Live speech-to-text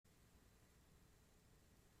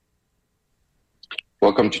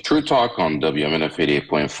Welcome to True Talk on WMNF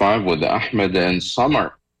 88.5 with Ahmed and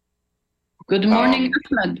Samar. Good morning,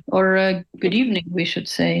 Ahmed, or good evening, we should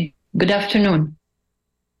say. Good afternoon.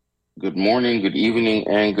 Good morning, good evening,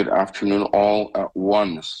 and good afternoon all at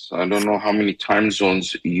once. I don't know how many time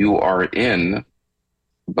zones you are in,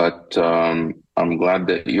 but I'm glad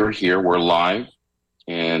that you're here. We're live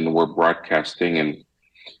and we're broadcasting, and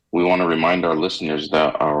we want to remind our listeners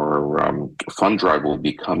that our fund drive will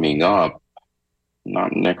be coming up,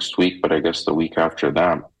 not next week, but I guess the week after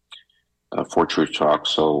that, for True Talk.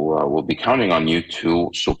 So we'll be counting on you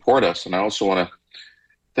to support us. And I also want to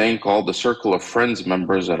thank all the Circle of Friends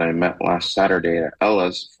members that I met last Saturday at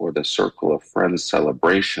Ella's for the Circle of Friends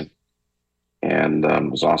celebration. And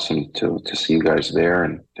it was awesome to see you guys there.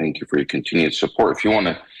 And thank you for your continued support. If you want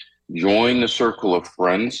to join the Circle of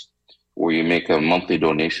Friends, where you make a monthly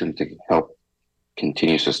donation to help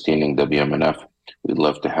continue sustaining WMNF, we'd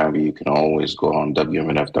love to have you. You can always go on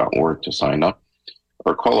WMNF.org to sign up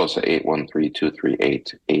or call us at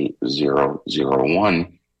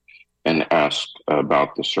 813-238-8001 and ask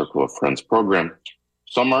about the Circle of Friends program.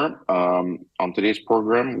 Samar, on today's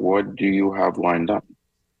program, what do you have lined up?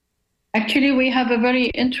 Actually, we have a very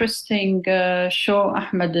interesting show,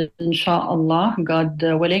 Ahmed, inshallah, God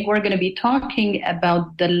willing. We're going to be talking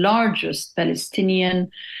about the largest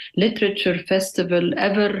Palestinian literature festival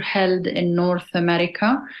ever held in North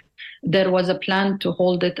America. There was a plan to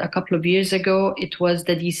hold it a couple of years ago. It was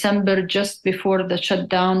the December just before the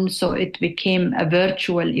shutdown, so it became a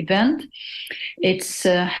virtual event. It's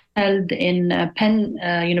held in Penn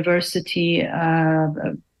University,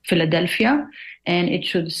 Philadelphia, and it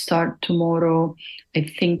should start tomorrow, I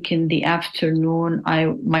think, in the afternoon.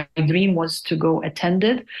 My dream was to go attend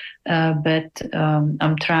it, but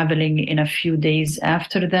I'm traveling in a few days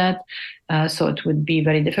after that, so it would be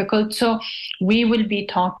very difficult. So we will be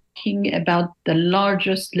talking about the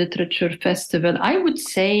largest literature festival, I would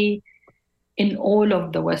say, in all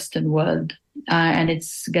of the Western world. And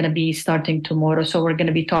it's going to be starting tomorrow. So we're going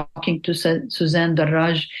to be talking to Suzanne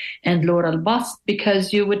Darraj and Laurel Bust,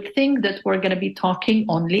 because you would think that we're going to be talking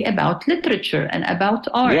only about literature and about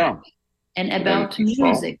art and about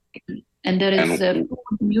music. And there is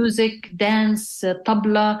music, dance,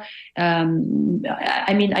 tabla. I'm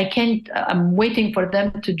waiting for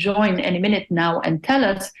them to join any minute now and tell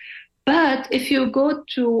us. But if you go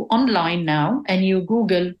to online now and you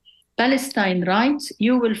Google Palestine rights,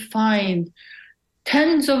 you will find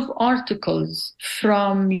tons of articles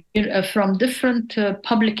from different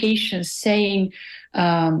publications saying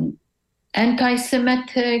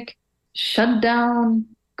anti-Semitic, shut down,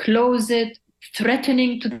 close it,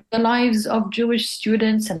 threatening to the lives of Jewish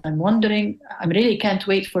students. And I'm wondering, I really can't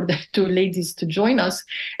wait for the two ladies to join us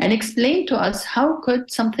and explain to us how could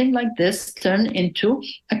something like this turn into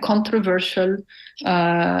a controversial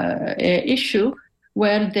issue,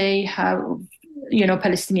 where they have,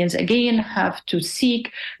 Palestinians again have to seek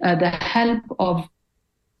the help of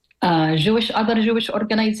other Jewish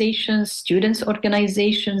organizations, students'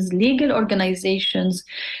 organizations, legal organizations,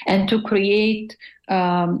 and to create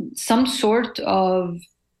some sort of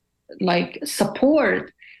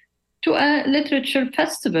support to a literature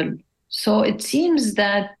festival. So it seems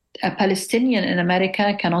that a Palestinian in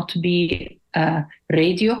America cannot be a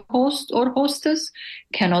radio host or hostess,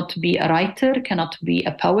 cannot be a writer, cannot be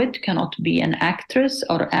a poet, cannot be an actress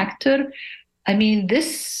or actor. I mean,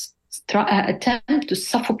 this attempt to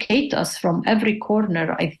suffocate us from every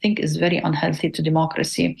corner, I think, is very unhealthy to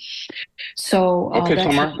democracy. So, okay,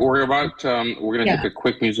 Samar, we're going to take a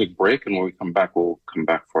quick music break, and when we come back, we'll come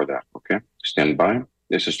back for that. Okay, stand by.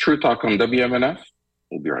 This is True Talk on WMNF.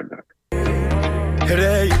 We'll be right back.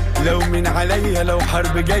 رايق لو من عليا لو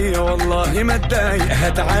حرب جاية والله ما اتضايق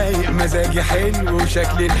هتعايق مزاجي حلو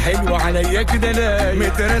وشكلي الحلو عليا كده لايق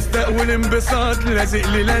مترستق والانبساط لازق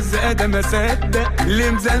لي لزقة ده ما صدق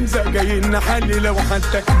اللي مزمزق جاي نحلي لو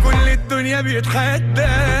حتى كل الدنيا بيتحدى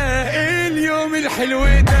اليوم الحلو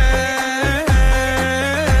ده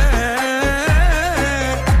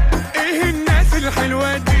ايه الناس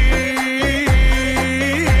الحلوة دي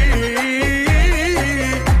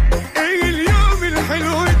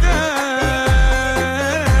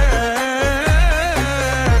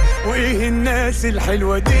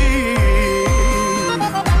الحلوة دي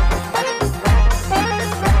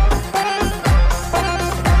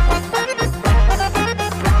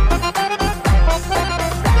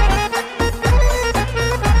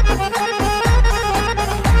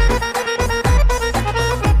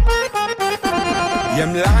يا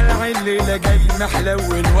ملعلع الليلة جاي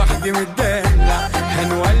محلول وحدي متدلع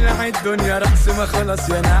هنولع الدنيا رقص ما خلاص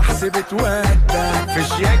يا نحس بتودع في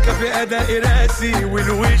شياكة في أداء راسي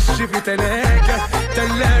والوش في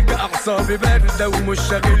تلاجة أعصابي باردة ومش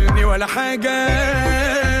شاغلني ولا حاجة.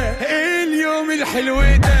 اليوم الحلو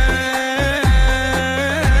ده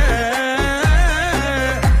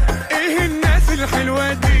ايه الناس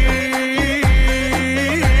الحلوة دي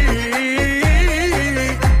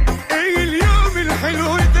ايه اليوم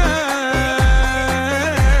الحلو ده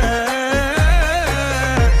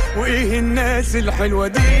وايه الناس الحلوة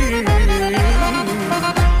دي.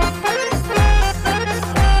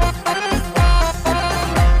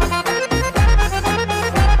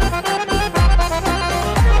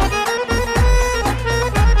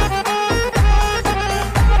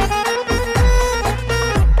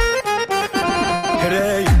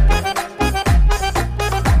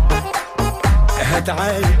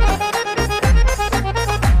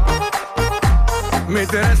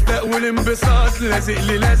 مترستق والانبساط لازق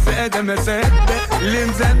لي لازقه ده ما صدق اللي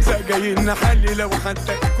مزمزق جاي نحلي لو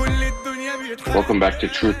حتى كل الدنيا بيتحرك. Welcome back to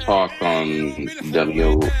True Talk on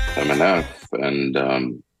WMNF and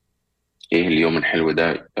إيه اليوم الحلو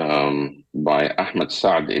ده by Ahmed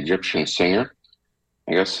Saad, Egyptian singer.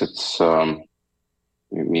 I guess it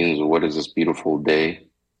means what is this beautiful day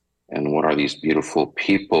and what are these beautiful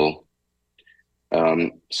people.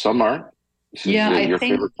 Samar, this is your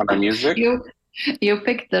favorite kind of music? You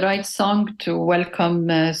picked the right song to welcome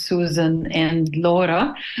Susan and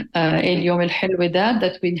Laura. اليوم الحلو ده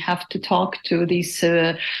that we have to talk to these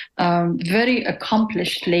very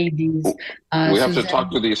accomplished ladies. We have to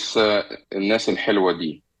talk to these الناس الحلوة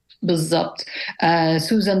دي. بالضبط.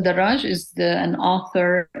 Susan Daraj is an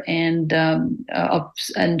author and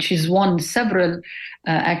she's won several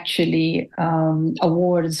actually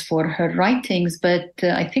awards for her writings, but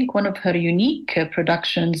I think one of her unique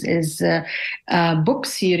productions is a book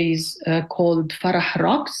series called Farah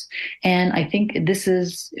Rocks, and I think this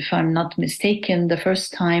is, if I'm not mistaken, the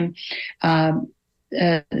first time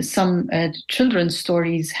some children's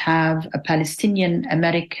stories have a Palestinian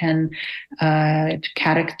American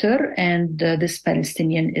character, and this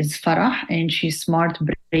Palestinian is Farah, and she's smart,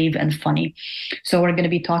 brave, and funny. So we're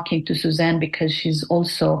going to be talking to Suzanne because she's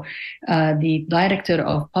also the director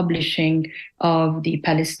of publishing of the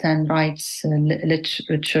Palestine rights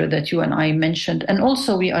literature that you and I mentioned. And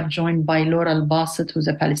also we are joined by Laura Al-Basit, who's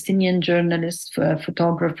a Palestinian journalist,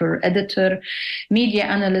 photographer, editor, media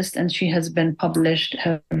analyst, and she has been published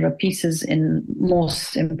her pieces in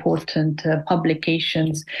most important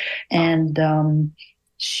publications. And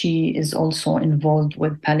she is also involved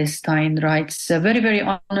with Palestine rights. Very, very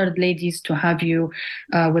honored, ladies, to have you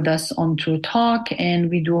with us on True Talk. And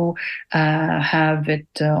we do have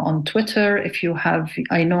it on Twitter. If you have,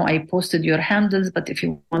 I know I posted your handles, but if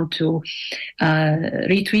you want to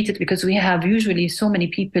retweet it, because we have usually so many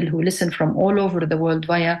people who listen from all over the world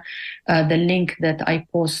via the link that I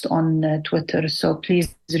post on Twitter. So please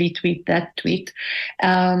retweet that tweet.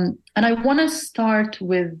 And I want to start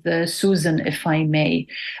with Susan, if I may.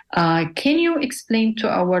 Can you explain to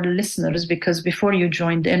our listeners, because before you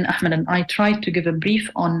joined in, Ahmed and I tried to give a brief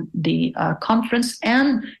on the conference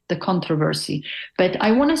and the controversy, but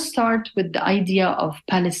I want to start with the idea of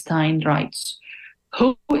Palestine rights.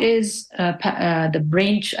 Who is the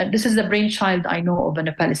brainchild? This is the brainchild, I know, of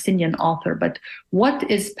a Palestinian author, but what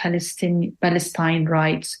is Palestine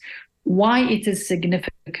rights? Why it is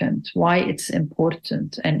significant, why it's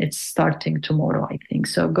important, and it's starting tomorrow, I think.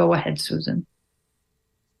 So go ahead, Susan.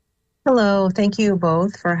 Hello, thank you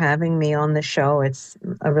both for having me on the show. It's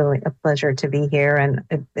really a pleasure to be here, and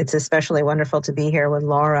it's especially wonderful to be here with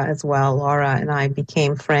Laura as well. Laura and I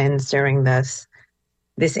became friends during this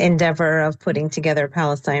endeavor of putting together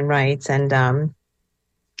Palestine rights, and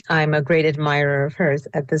I'm a great admirer of hers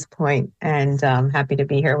at this point, and happy to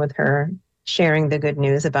be here with her, sharing the good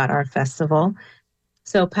news about our festival.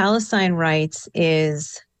 So Palestine Rights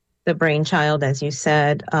is the brainchild, as you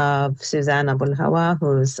said, of Suzanne Abul Hawa,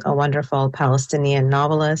 who's a wonderful Palestinian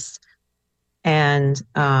novelist. And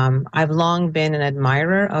I've long been an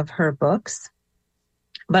admirer of her books,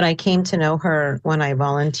 but I came to know her when I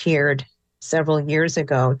volunteered several years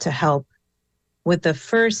ago to help with the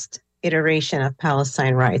first iteration of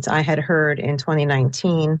Palestine Rights. I had heard in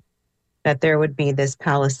 2019 that there would be this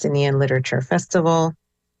Palestinian Literature Festival,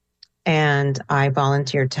 and I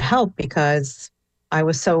volunteered to help because I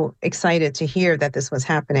was so excited to hear that this was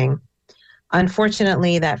happening.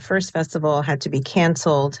 Unfortunately, that first festival had to be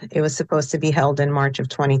canceled. It was supposed to be held in March of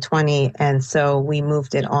 2020, and so we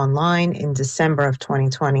moved it online in December of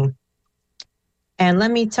 2020. And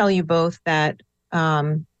let me tell you both that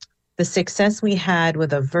the success we had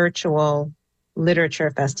with a virtual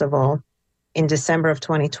literature festival in December of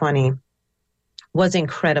 2020 was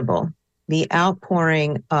incredible. The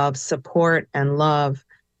outpouring of support and love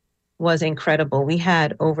was incredible. We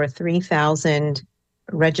had over 3,000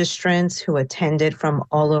 registrants who attended from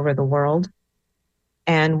all over the world.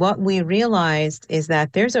 And what we realized is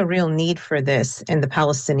that there's a real need for this in the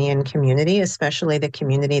Palestinian community, especially the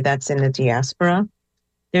community that's in the diaspora.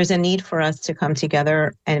 There's a need for us to come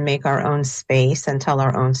together and make our own space and tell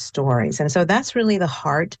our own stories. And so that's really the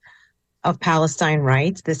heart of Palestine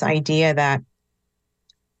Rights, this idea that,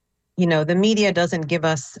 you know, the media doesn't give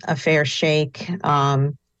us a fair shake.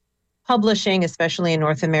 Publishing, especially in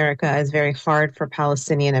North America, is very hard for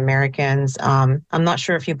Palestinian Americans. I'm not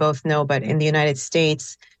sure if you both know, but in the United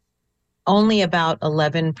States, only about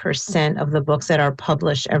 11% of the books that are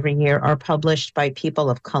published every year are published by people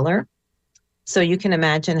of color. So you can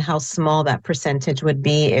imagine how small that percentage would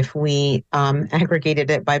be if we aggregated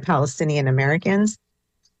it by Palestinian Americans.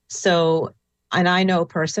 So, and I know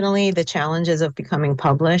personally the challenges of becoming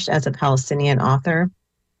published as a Palestinian author.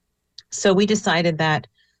 So we decided that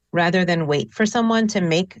rather than wait for someone to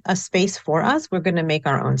make a space for us, we're going to make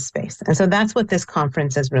our own space. And so that's what this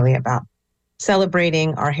conference is really about,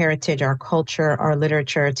 celebrating our heritage, our culture, our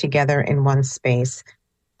literature together in one space.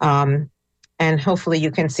 And hopefully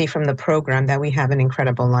you can see from the program that we have an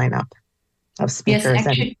incredible lineup of speakers. Yes,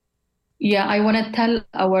 actually, yeah, I want to tell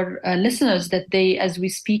our listeners that they, as we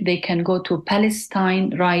speak, they can go to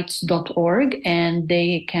palestinerights.org and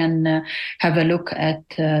they can have a look at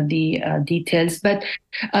the details. But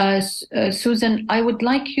Susan, I would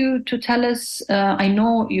like you to tell us, I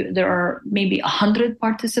know there are maybe 100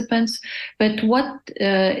 participants, but what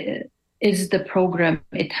is the program?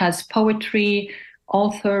 It has poetry,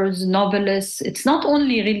 authors, novelists. It's not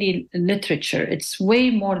only really literature, it's way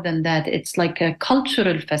more than that. It's like a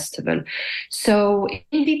cultural festival. So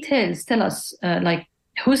in details, tell us like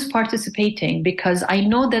who's participating, because I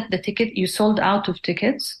know that the ticket, you sold out of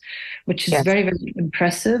tickets, which is very, very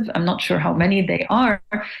impressive. I'm not sure how many they are,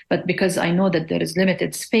 but because I know that there is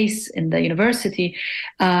limited space in the university,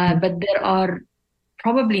 but there are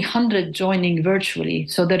probably 100 joining virtually.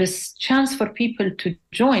 So there is chance for people to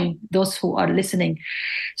join, those who are listening.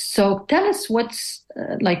 So tell us what's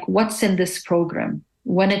in this program,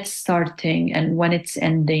 when it's starting and when it's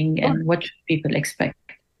ending, and what should people expect?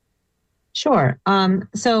 Sure.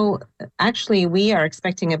 So actually we are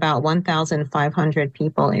expecting about 1,500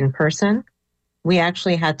 people in person. We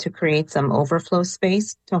actually had to create some overflow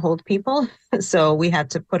space to hold people. So we had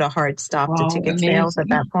to put a hard stop to ticket sales at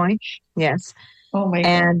that point. Yes. Oh my God.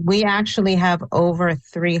 And we actually have over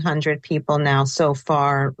 300 people now so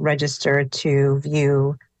far registered to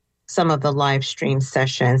view some of the live stream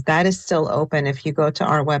sessions. That is still open. If you go to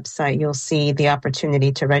our website, you'll see the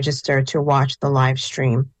opportunity to register to watch the live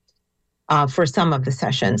stream for some of the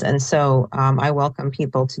sessions. And so I welcome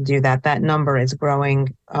people to do that. That number is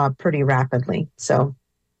growing pretty rapidly. So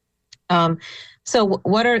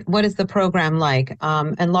what is the program like?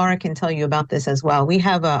 And Laura can tell you about this as well. We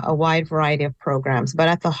have a wide variety of programs, but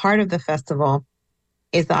at the heart of the festival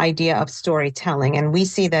is the idea of storytelling. And we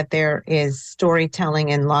see that there is storytelling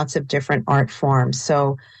in lots of different art forms.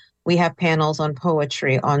 So we have panels on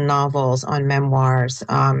poetry, on novels, on memoirs.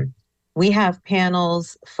 We have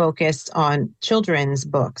panels focused on children's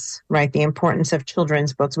books, right? The importance of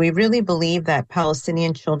children's books. We really believe that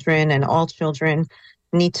Palestinian children and all children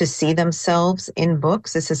need to see themselves in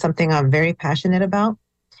books. This is something I'm very passionate about.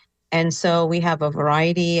 And so we have a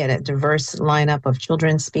variety and a diverse lineup of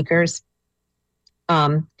children's speakers.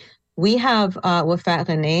 We have Wafat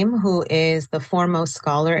Ghanem, who is the foremost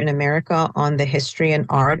scholar in America on the history and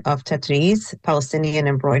art of Tatriz, Palestinian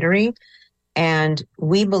embroidery. And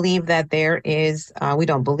we believe that there is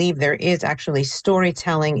actually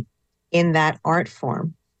storytelling in that art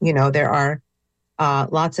form. You know, there are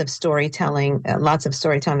lots of storytelling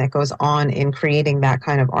that goes on in creating that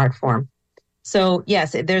kind of art form. So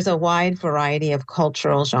yes, there's a wide variety of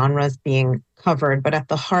cultural genres being covered, but at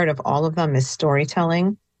the heart of all of them is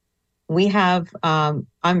storytelling. We have, I'm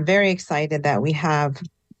very excited that we have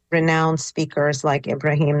renowned speakers like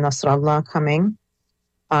Ibrahim Nasrallah coming,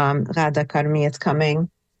 Ghada Karmi is coming,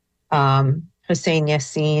 Hussein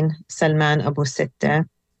Yassin, Salman Abu Sittah.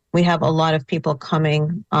 We have a lot of people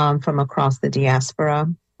coming from across the diaspora.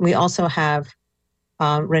 We also have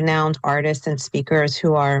renowned artists and speakers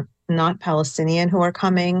who are not Palestinian who are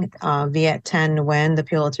coming. Viet Thanh Nguyen, the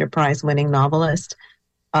Pulitzer Prize winning novelist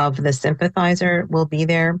of The Sympathizer, will be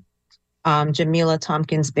there. Jamila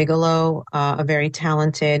Tompkins Bigelow, a very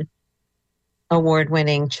talented,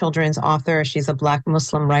 award-winning children's author. She's a Black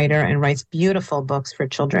Muslim writer and writes beautiful books for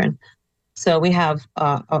children. So we have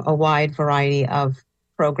a wide variety of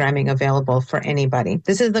programming available for anybody.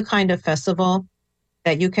 This is the kind of festival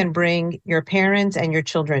that you can bring your parents and your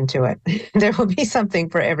children to it. There will be something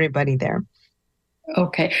for everybody there.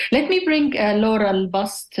 Okay, let me bring Laura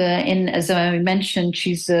Albast in. As I mentioned,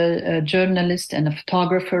 she's a journalist and a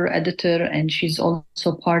photographer, editor, and she's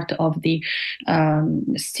also part of the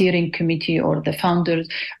steering committee or the founders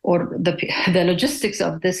or the logistics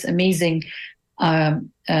of this amazing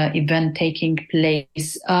event taking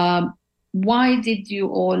place. Why did you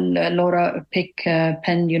all, Laura, pick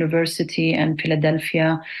Penn University and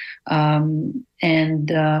Philadelphia?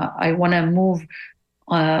 And I want to move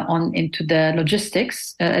on into the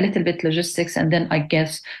logistics, a little bit logistics, and then I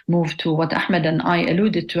guess move to what Ahmed and I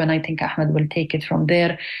alluded to, and I think Ahmed will take it from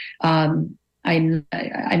there. I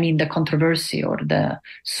mean the controversy or the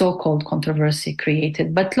so-called controversy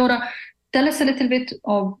created. But Laura, tell us a little bit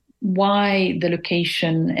of why the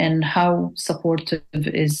location and how supportive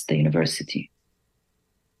is the university?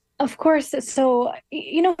 Of course. So,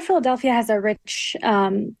 Philadelphia has a rich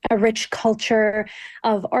culture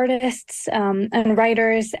of artists and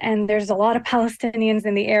writers, and there's a lot of Palestinians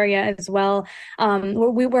in the area as well.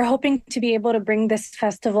 We're hoping to be able to bring this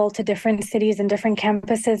festival to different cities and different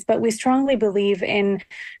campuses, but we strongly believe in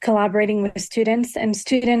collaborating with students, and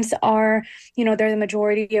students are, they're the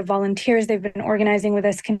majority of volunteers. They've been organizing with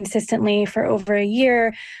us consistently for over a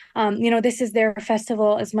year. This is their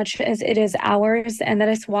festival as much as it is ours, and that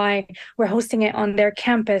is why we're hosting it on their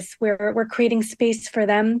campus. We're creating space for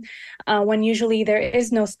them when usually there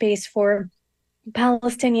is no space for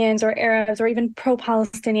Palestinians or Arabs or even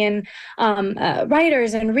pro-Palestinian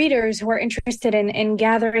writers and readers who are interested in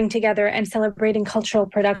gathering together and celebrating cultural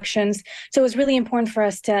productions. So it was really important for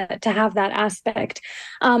us to have that aspect.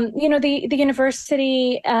 The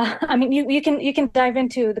university. You can dive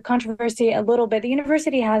into the controversy a little bit. The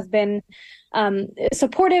university has been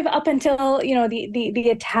supportive up until the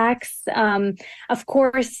attacks. Of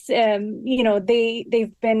course,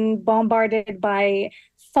 they've been bombarded by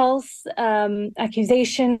false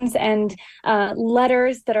accusations and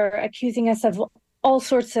letters that are accusing us of all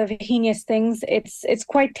sorts of heinous things. It's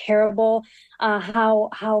quite terrible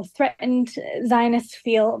how threatened Zionists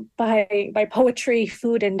feel by poetry,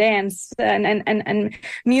 food, and dance, and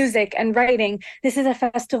music and writing. This is a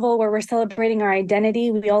festival where we're celebrating our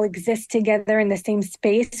identity. We all exist together in the same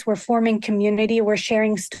space. We're forming community. We're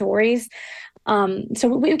sharing stories. So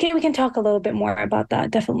we can talk a little bit more about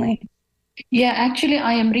that, definitely. Yeah, actually,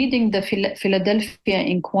 I am reading the Philadelphia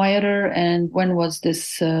Inquirer, and when was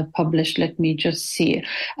this published? Let me just see.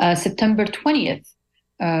 September 20th.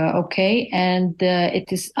 Okay, and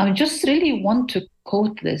it is. I just really want to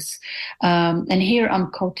quote this, and here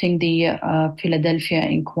I'm quoting the Philadelphia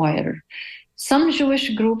Inquirer. Some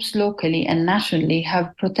Jewish groups locally and nationally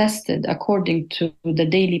have protested, according to the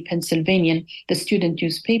Daily Pennsylvanian, the student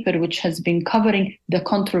newspaper, which has been covering the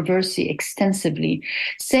controversy extensively,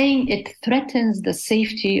 saying it threatens the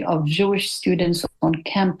safety of Jewish students on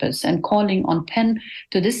campus and calling on Penn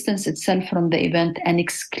to distance itself from the event and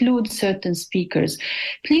exclude certain speakers.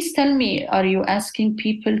 Please tell me, are you asking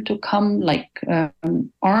people to come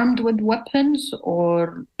armed with weapons,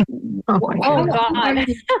 or God.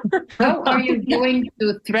 How are you going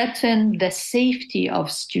to threaten the safety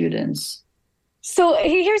of students? So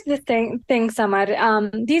here's the thing, Samar.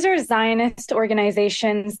 These are Zionist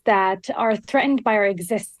organizations that are threatened by our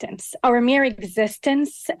existence. Our mere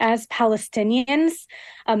existence as Palestinians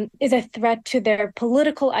is a threat to their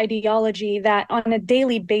political ideology that on a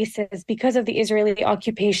daily basis, because of the Israeli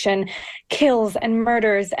occupation, kills and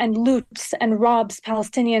murders and loots and robs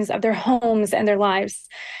Palestinians of their homes and their lives.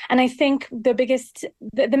 And I think the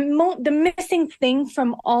missing thing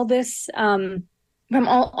from all this, from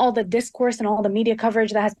all the discourse and all the media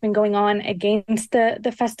coverage that has been going on against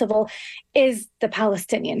the festival is the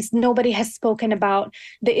Palestinians. Nobody has spoken about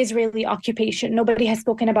the Israeli occupation. Nobody has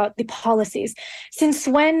spoken about the policies. Since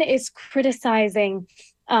when is criticizing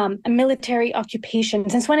a military occupation,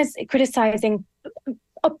 since when is criticizing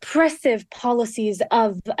oppressive policies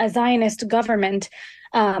of a Zionist government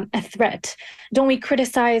a threat? Don't we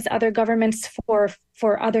criticize other governments for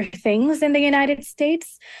other things in the United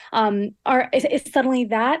States? Is suddenly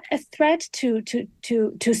that a threat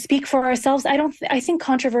to speak for ourselves? I think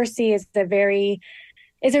controversy is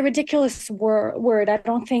a ridiculous word. I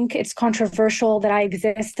don't think it's controversial that I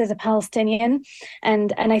exist as a Palestinian,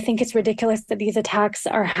 and I think it's ridiculous that these attacks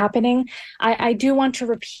are happening. I do want to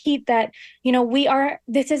repeat that,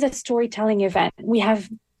 this is a storytelling event. We have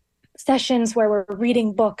sessions where we're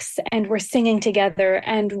reading books and we're singing together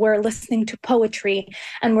and we're listening to poetry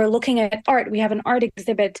and we're looking at art. We have an art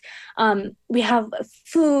exhibit. We have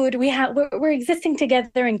food. We're existing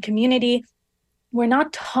together in community. we're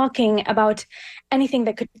not talking about anything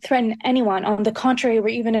that could threaten anyone. On the contrary, we're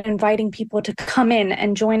even inviting people to come in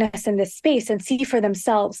and join us in this space and see for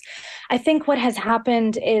themselves. I think what has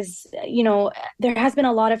happened is, there has been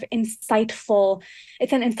a lot of insightful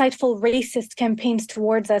racist campaigns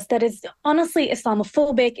towards us that is honestly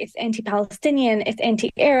Islamophobic, it's anti-Palestinian, it's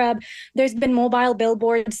anti-Arab. There's been mobile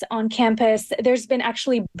billboards on campus. There's been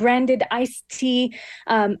actually branded iced tea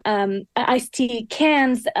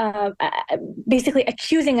cans, basically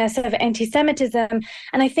accusing us of anti-Semitism.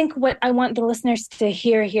 And I think what I want the listeners to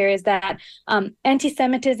hear here is that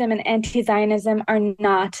anti-Semitism and anti-Zionism are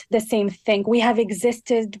not the same thing. We have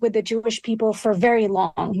existed with the Jewish people for very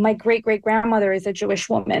long. My great-great-grandmother is a Jewish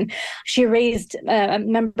woman. She raised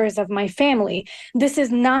members of my family. This is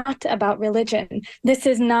not about religion. This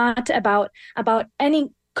is not about any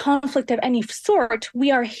conflict of any sort. We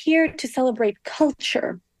are here to celebrate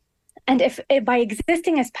culture. And if by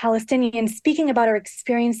existing as Palestinians, speaking about our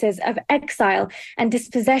experiences of exile and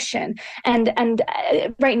dispossession, and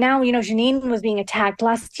right now, Jenin was being attacked.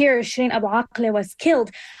 Last year, Shireen Abu Akleh was killed.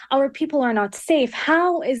 Our people are not safe.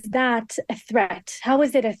 How is that a threat? How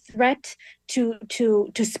is it a threat to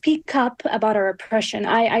speak up about our oppression?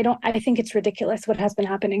 I think it's ridiculous what has been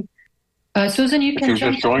happening. Susan, you can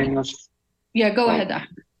jump. Just joining us. Yeah, go ahead, Ahmed.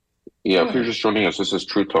 Yeah, if you're just joining us, this is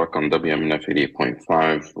True Talk on WMNF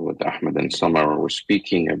 88.5 with Ahmed and Samar. We're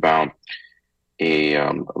speaking about a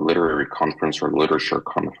literary conference or literature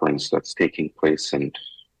conference that's taking place in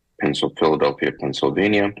Philadelphia,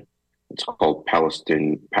 Pennsylvania. It's called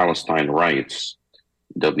Palestine Rights,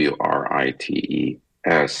 WRITES,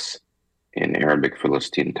 in Arabic,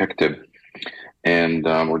 Philistine Tektib. And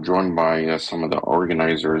we're joined by some of the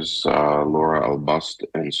organizers, Laura Albust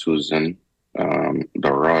and Susan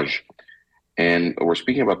Darraj. And we're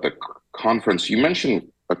speaking about the conference. You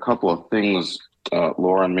mentioned a couple of things,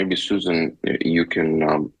 Laura, and maybe Susan, you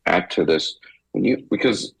can add to this.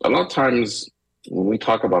 Because a lot of times when we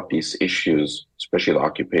talk about these issues, especially the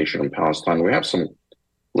occupation in Palestine, we have some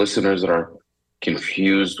listeners that are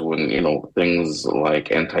confused when, things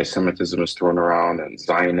like anti-Semitism is thrown around and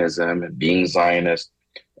Zionism and being Zionist.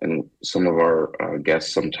 And some of our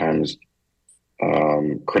guests sometimes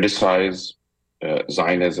criticize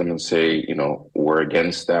Zionism and say, we're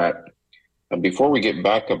against that. And before we get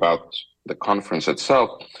back about the conference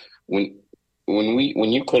itself, when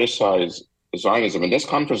you criticize Zionism, and this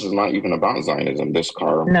conference is not even about Zionism, this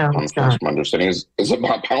conference, my understanding is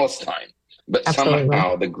about Palestine. But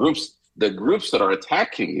somehow the groups that are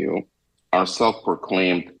attacking you are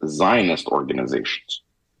self-proclaimed Zionist organizations.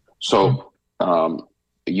 So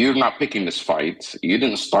you're not picking this fight. You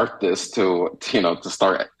didn't start this to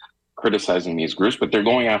start criticizing these groups, but they're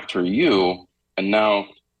going after you, and now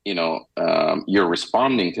you're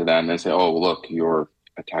responding to that, and they say, "Oh, look, you're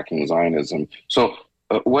attacking Zionism." So,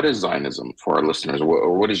 what is Zionism for our listeners,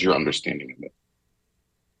 or what is your understanding of it,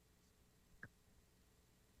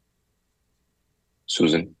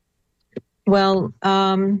 Susan? Well,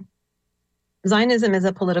 Zionism is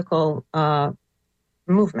a political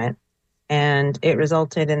movement, and it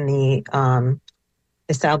resulted in the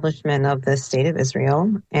establishment of the state of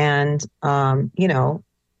Israel. And,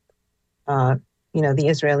 the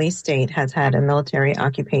Israeli state has had a military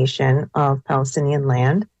occupation of Palestinian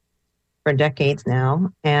land for decades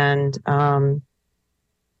now. And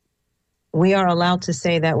we are allowed to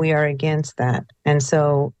say that we are against that. And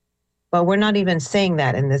so, but we're not even saying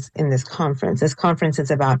that in this conference. This conference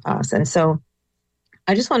is about us. And so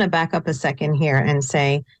I just want to back up a second here and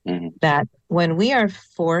say that when we are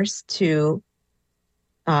forced to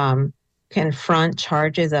confront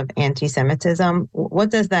charges of anti-Semitism, what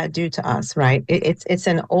does that do to us, right? It's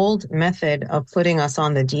an old method of putting us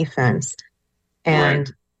on the defense and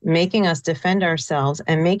making us defend ourselves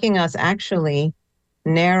and making us actually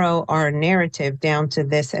narrow our narrative down to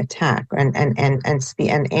this attack and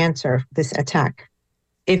answer this attack.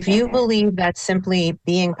 If you believe that simply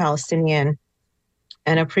being Palestinian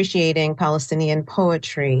and appreciating Palestinian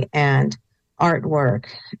poetry and artwork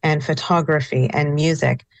and photography and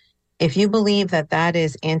music, if you believe that that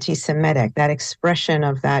is anti-Semitic, that expression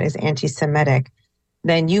of that is anti-Semitic,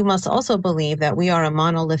 then you must also believe that we are a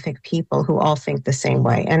monolithic people who all think the same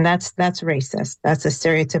way. And that's racist. That's a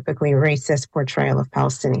stereotypically racist portrayal of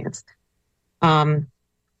Palestinians. And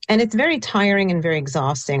it's very tiring and very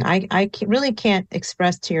exhausting. I really can't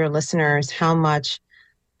express to your listeners how much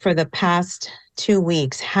for the past 2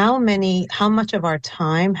 weeks, how much of our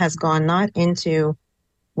time has gone not into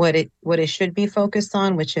what it should be focused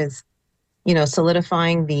on, which is,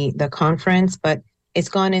 solidifying the conference, but it's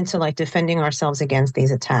gone into defending ourselves against these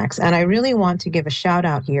attacks. And I really want to give a shout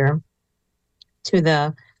out here to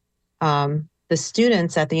the the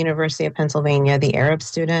students at the University of Pennsylvania, the Arab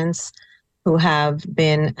students who have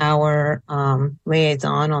been our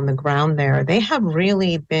liaison on the ground there, they have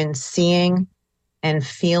really been seeing and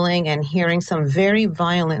feeling and hearing some very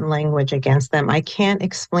violent language against them. I can't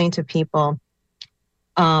explain to people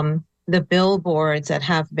the billboards that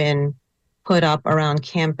have been put up around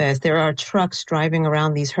campus. There are trucks driving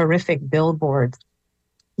around these horrific billboards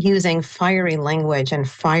using fiery language and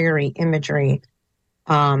fiery imagery,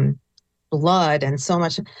 blood and so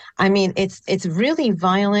much. I mean, it's really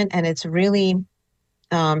violent and it's really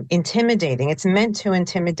intimidating. It's meant to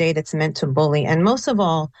intimidate. It's meant to bully. And most of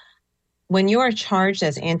all, when you are charged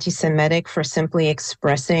as anti-Semitic for simply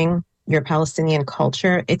expressing your Palestinian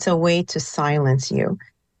culture, it's a way to silence you.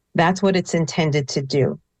 That's what it's intended to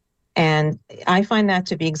do. And I find that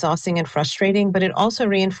to be exhausting and frustrating, but it also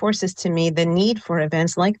reinforces to me the need for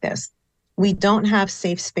events like this. We don't have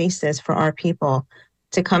safe spaces for our people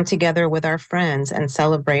to come together with our friends and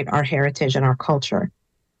celebrate our heritage and our culture.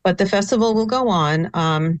 But the festival will go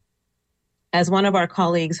on. As one of our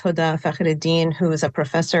colleagues, Huda Fakhreddin, who is a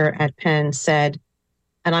professor at Penn, said,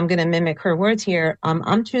 and I'm going to mimic her words here,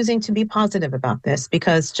 I'm choosing to be positive about this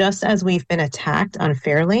because just as we've been attacked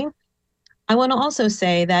unfairly, I want to also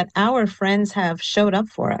say that our friends have showed up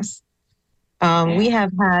for us. We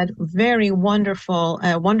have had very wonderful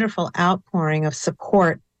outpouring of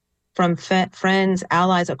support from friends,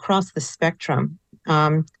 allies across the spectrum.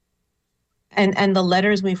 And the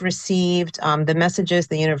letters we've received, the messages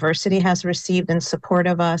the university has received in support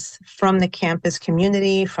of us from the campus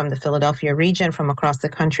community, from the Philadelphia region, from across the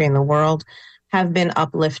country and the world have been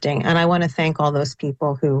uplifting. And I want to thank all those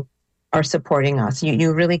people who are supporting us.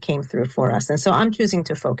 You really came through for us. And so I'm choosing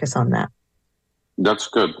to focus on that. That's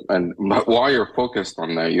good. And while you're focused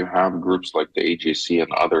on that, you have groups like the AJC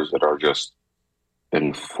and others that are just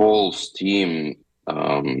in full steam.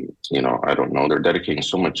 I don't know, they're dedicating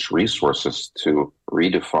so much resources to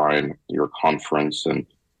redefine your conference and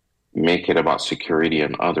make it about security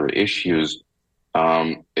and other issues.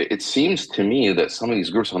 It seems to me that some of these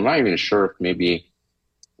groups, I'm not even sure if maybe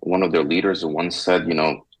one of their leaders once said,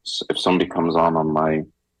 if somebody comes on my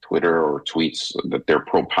Twitter or tweets that they're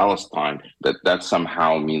pro-Palestine, that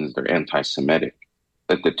somehow means they're anti-Semitic.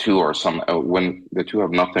 That the two are when the two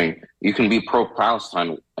have nothing. You can be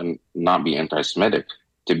pro-Palestine and not be anti-Semitic.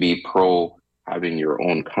 To be pro having your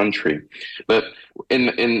own country, but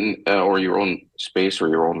or your own space or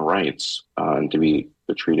your own rights, and to be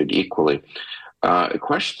treated equally. A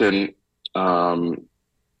question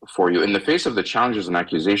for you: in the face of the challenges and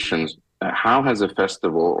accusations, how has the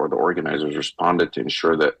festival or the organizers responded to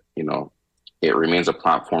ensure that it remains a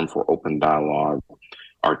platform for open dialogue,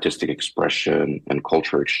 artistic expression, and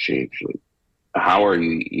culture exchange? How are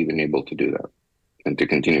you even able to do that and to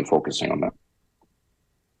continue focusing on that?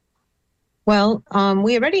 Well,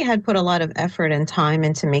 we already had put a lot of effort and time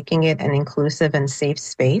into making it an inclusive and safe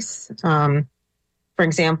space. For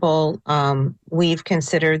example, we've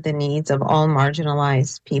considered the needs of all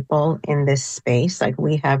marginalized people in this space. Like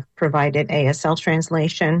we have provided ASL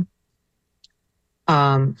translation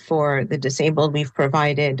for the disabled. We've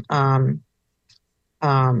provided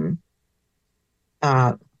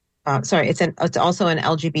it's also an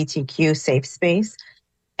LGBTQ safe space.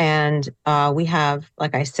 And we have,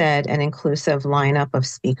 like I said, an inclusive lineup of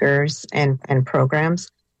speakers and programs.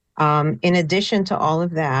 In addition to all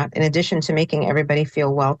of that, in addition to making everybody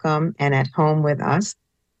feel welcome and at home with us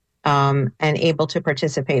and able to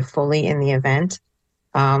participate fully in the event,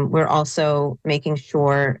 we're also making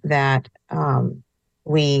sure that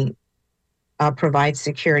we provide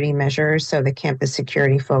security measures. So the campus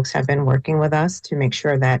security folks have been working with us to make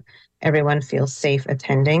sure that everyone feels safe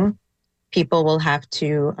attending. People will have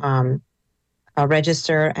to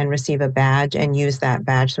register and receive a badge and use that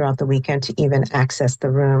badge throughout the weekend to even access the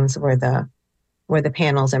rooms where the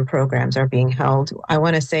panels and programs are being held. I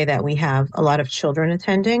want to say that we have a lot of children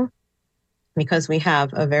attending because we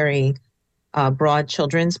have a very broad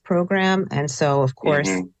children's program. And so, of course,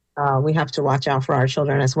 we have to watch out for our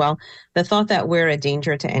children as well. The thought that we're a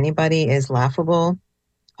danger to anybody is laughable.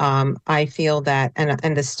 I feel that,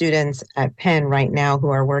 and the students at Penn right now who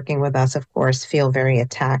are working with us, of course, feel very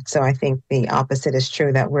attacked. So I think the opposite is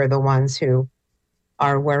true, that we're the ones who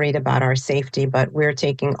are worried about our safety, but we're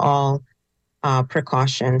taking all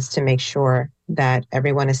precautions to make sure that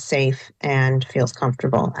everyone is safe and feels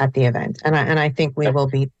comfortable at the event. And I think we will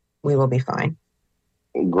be fine.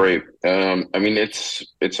 Great. I mean,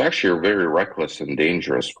 it's actually very reckless and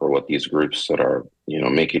dangerous for what these groups that are,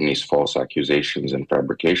 making these false accusations and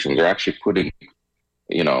fabrications. They're actually putting,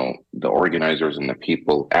 the organizers and the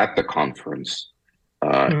people at the conference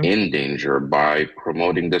in danger by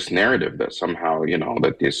promoting this narrative that somehow,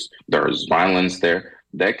 that there's violence there.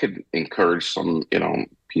 That could encourage some,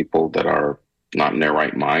 people that are not in their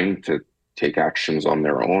right mind to take actions on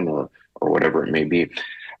their own or whatever it may be.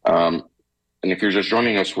 And if you're just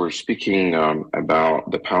joining us, we're speaking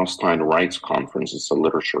about the Palestine Rights Conference. It's a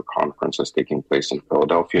literature conference that's taking place in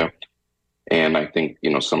Philadelphia. And I think,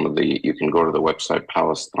 you can go to the website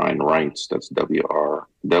Palestine Rights, that's WRITES.org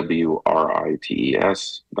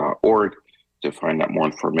to find out more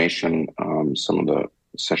information. Some of the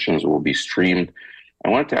sessions will be streamed. I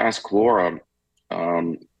wanted to ask Laura,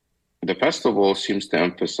 the festival seems to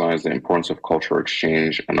emphasize the importance of cultural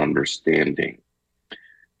exchange and understanding.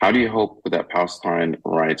 How do you hope that Palestine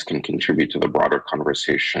rights can contribute to the broader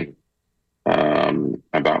conversation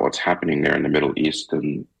about what's happening there in the Middle East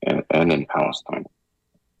and in Palestine,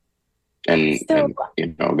 and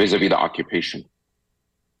vis-a-vis the occupation?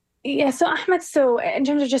 Yeah, so Ahmed, in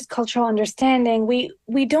terms of just cultural understanding,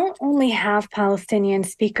 we don't only have Palestinian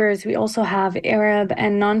speakers, we also have Arab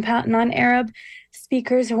and non-Arab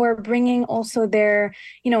speakers who are bringing also they're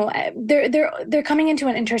coming into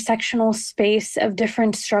an intersectional space of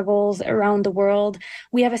different struggles around the world.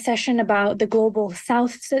 We have a session about the global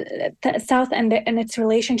South and its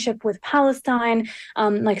relationship with Palestine,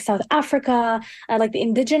 like South Africa, like the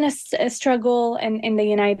indigenous struggle in the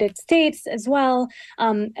United States as well,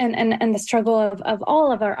 and the struggle of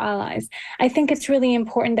all of our allies. I think it's really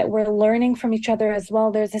important that we're learning from each other as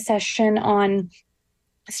well. There's a session on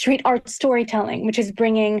street art storytelling, which is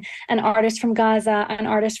bringing an artist from Gaza, an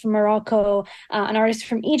artist from Morocco, an artist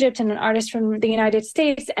from Egypt, and an artist from the United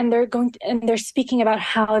States, and they're speaking about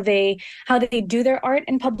how they do their art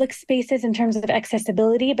in public spaces in terms of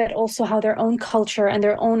accessibility, but also how their own culture and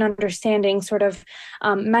their own understanding sort of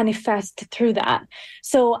manifest through that.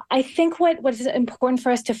 So I think what is important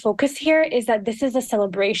for us to focus here is that this is a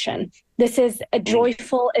celebration. This is a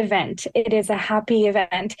joyful event. It is a happy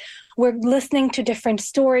event. We're listening to different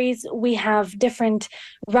stories. We have different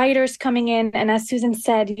writers coming in. And as Susan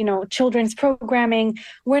said, children's programming,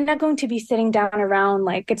 we're not going to be sitting down around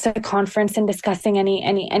like it's a conference and discussing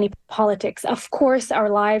any politics. Of course, our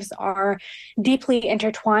lives are deeply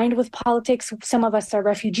intertwined with politics. Some of us are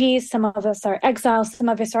refugees. Some of us are exiles. Some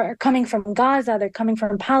of us are coming from Gaza. They're coming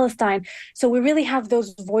from Palestine. So we really have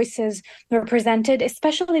those voices represented.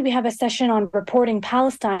 Especially we have a session on reporting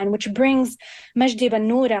Palestine, which brings Majdi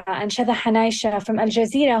Ben-Noura and Shada Hanaisha from Al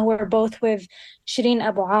Jazeera, who were both with Shireen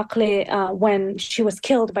Abu Akleh when she was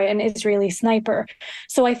killed by an Israeli sniper.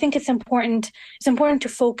 So I think it's important to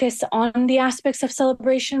focus on the aspects of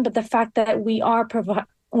celebration, but the fact that we are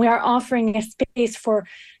offering a space for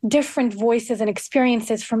different voices and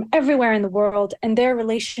experiences from everywhere in the world and their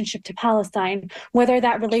relationship to Palestine, whether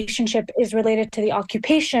that relationship is related to the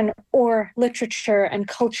occupation or literature and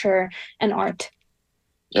culture and art.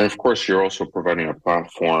 And of course, you're also providing a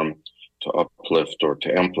platform to uplift or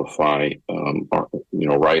to amplify,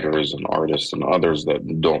 writers and artists and others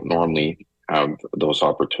that don't normally have those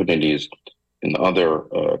opportunities in other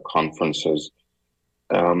conferences.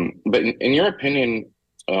 But in your opinion,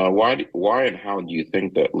 why and how do you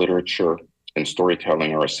think that literature and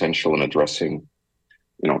storytelling are essential in addressing,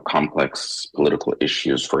 complex political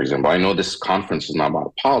issues? For example, I know this conference is not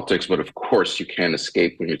about politics, but of course you can't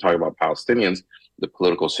escape when you talk about Palestinians, the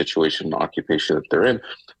political situation, the occupation that they're in.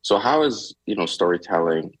 So how is,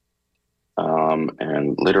 storytelling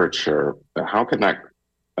and literature, how can that,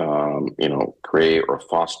 create or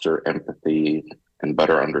foster empathy and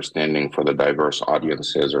better understanding for the diverse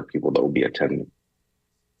audiences or people that will be attending?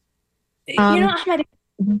 Ahmed,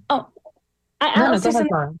 I'll say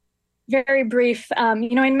something very brief.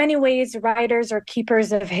 In many ways, writers are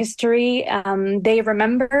keepers of history. They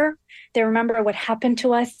remember what happened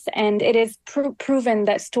to us, and it is proven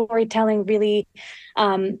that storytelling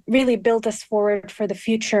really built us forward for the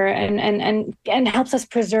future and helps us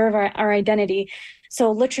preserve our identity.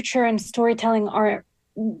 So literature and storytelling are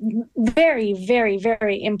very, very,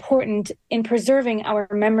 very important in preserving our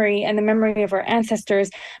memory and the memory of our ancestors,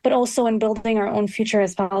 but also in building our own future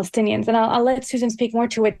as Palestinians. And I'll let Susan speak more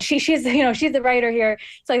to it. She's the writer here,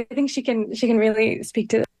 so I think she can really speak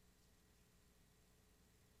to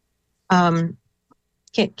that.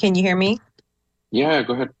 Can you hear me? Yeah,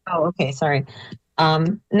 go ahead. Oh, okay, sorry.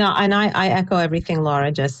 No, and I echo everything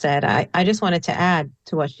Laura just said. I just wanted to add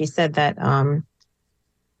to what she said that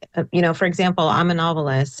for example, I'm a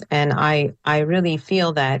novelist, and I really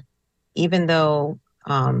feel that even though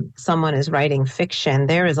someone is writing fiction,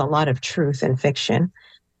 there is a lot of truth in fiction.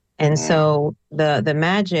 And so the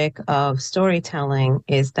magic of storytelling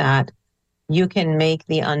is that you can make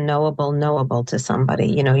the unknowable knowable to somebody.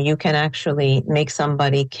 You can actually make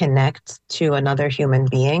somebody connect to another human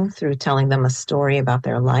being through telling them a story about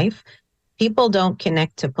their life. People don't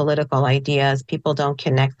connect to political ideas. People don't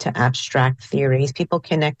connect to abstract theories. People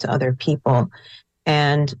connect to other people.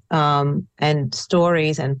 And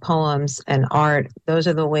stories and poems and art, those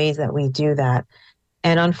are the ways that we do that.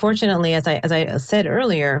 And unfortunately, as I said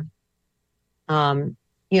earlier,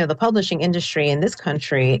 the publishing industry in this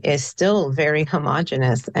country is still very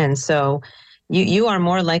homogenous. And so you are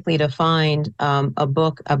more likely to find a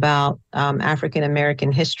book about African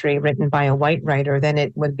American history written by a white writer than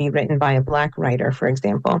it would be written by a Black writer, for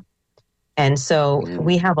example. And so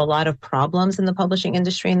we have a lot of problems in the publishing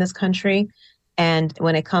industry in this country. And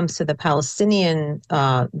when it comes to the Palestinian,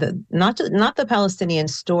 not the Palestinian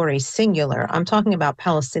story singular, I'm talking about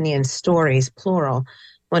Palestinian stories plural.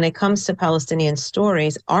 When it comes to Palestinian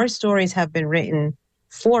stories, our stories have been written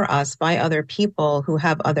for us by other people who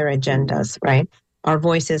have other agendas, right? Our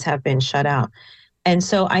voices have been shut out. And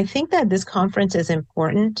so I think that this conference is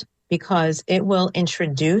important because it will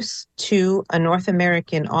introduce to a North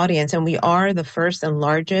American audience, and we are the first and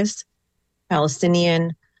largest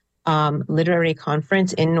Palestinian literary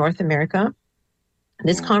conference in North America.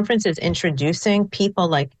 This conference is introducing people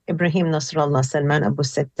like Ibrahim Nasrallah, Salman Abu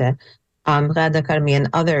Sitteh, Ghada Karmi, and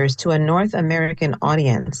others to a North American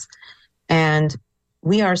audience. And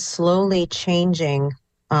we are slowly changing,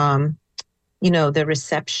 the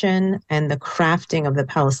reception and the crafting of the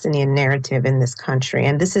Palestinian narrative in this country.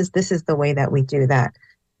 And this is the way that we do that,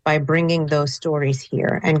 by bringing those stories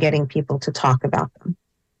here and getting people to talk about them.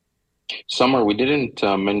 Samar, we didn't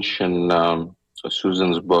mention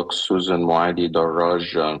Susan's book, Susan Moaidi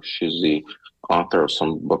Darraj. She's the author of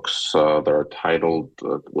some books that are titled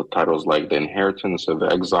with titles like The Inheritance of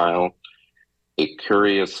Exile, A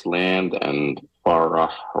Curious Land, and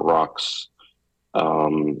Farah Rocks.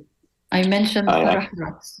 I mentioned Farah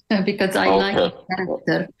Rocks because I like the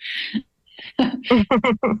character.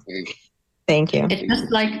 Thank you. It's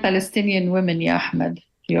just like Palestinian women, ya Ahmed,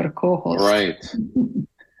 your co-host. Right.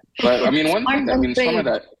 But I mean, one thing, some of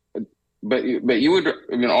that, but you would,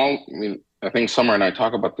 I think Samar and I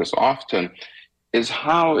talk about this often, is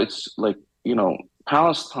how it's like,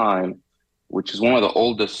 Palestine, which is one of the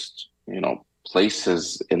oldest,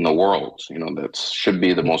 places in the world, that should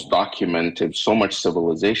be the most documented, so much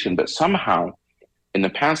civilization, but somehow in the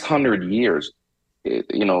past 100 years,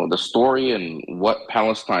 the story and what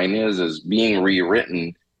Palestine is being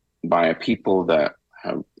rewritten by a people that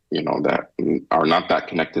have, that are not that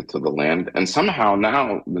connected to the land. And somehow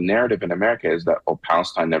now the narrative in America is that,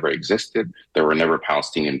 Palestine never existed. There were never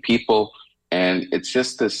Palestinian people. And it's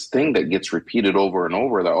just this thing that gets repeated over and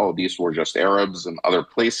over that, these were just Arabs and other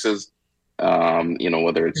places,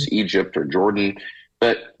 whether it's Egypt or Jordan.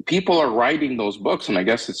 But people are writing those books. And I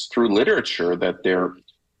guess it's through literature that they're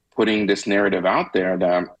putting this narrative out there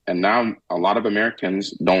and now a lot of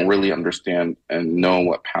Americans don't really understand and know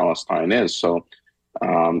what Palestine is. So,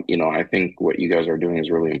 I think what you guys are doing is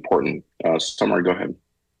really important. Samar, go ahead.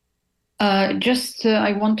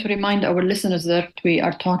 I want to remind our listeners that we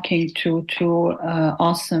are talking to two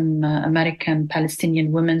awesome American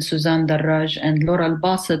Palestinian women, Suzanne Darraj and Laura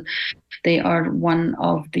Al-Basit. They are one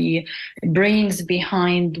of the brains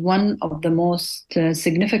behind one of the most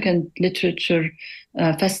significant literature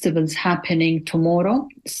festivals happening tomorrow,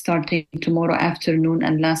 starting tomorrow afternoon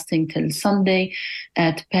and lasting till Sunday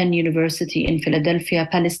at Penn University in Philadelphia,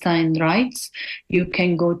 Palestine Rights. You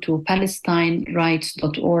can go to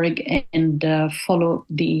palestinerights.org and follow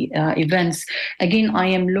the events. Again, I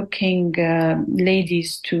am looking,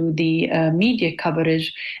 ladies, to the media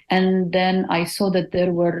coverage, and then I saw that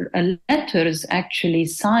there were letters actually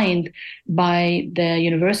signed by the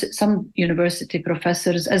some university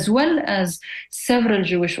professors, as well as several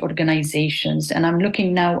Jewish organizations. And I'm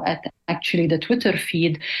looking now at actually the Twitter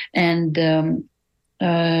feed, and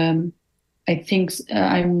I think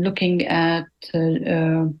I'm looking at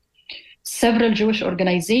several Jewish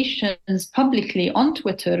organizations publicly on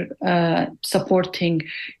Twitter supporting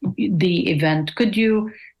the event. Could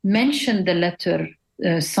you mention the letter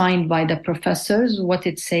signed by the professors, what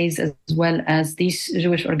it says, as well as these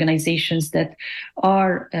Jewish organizations that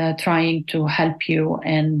are trying to help you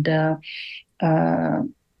and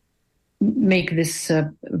make this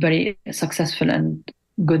very successful and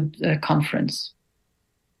good conference?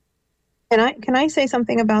 Can I say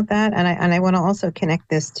something about that? And I want to also connect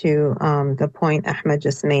this to the point Ahmed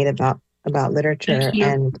just made about literature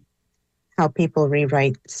and how people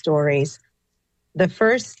rewrite stories. The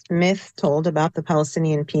first myth told about the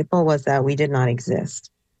Palestinian people was that we did not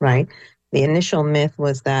exist, right? The initial myth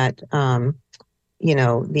was that,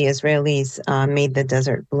 the Israelis made the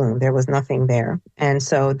desert bloom. There was nothing there. And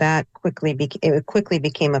so that it quickly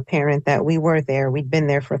became apparent that we were there. We'd been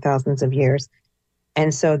there for thousands of years.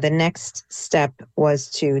 And so the next step was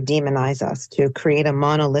to demonize us, to create a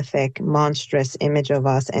monolithic, monstrous image of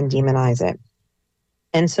us and demonize it.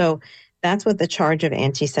 And so that's what the charge of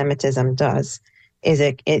anti-Semitism does, is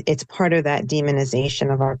it's part of that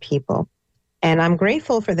demonization of our people. And I'm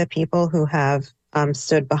grateful for the people who have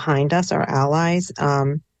stood behind us, our allies,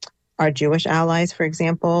 our Jewish allies, for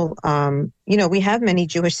example. We have many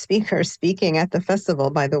Jewish speakers speaking at the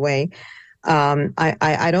festival, by the way.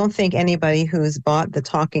 I don't think anybody who's bought the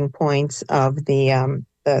talking points of the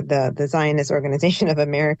Zionist Organization of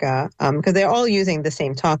America, because they're all using the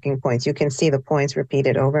same talking points. You can see the points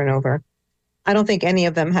repeated over and over. I don't think any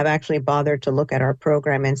of them have actually bothered to look at our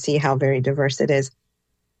program and see how very diverse it is.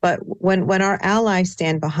 But when our allies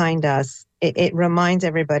stand behind us, it reminds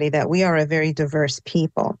everybody that we are a very diverse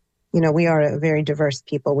people. We are a very diverse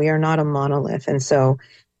people. We are not a monolith. And so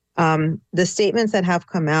the statements that have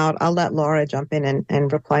come out, I'll let Laura jump in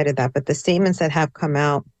and reply to that, but the statements that have come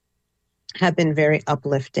out have been very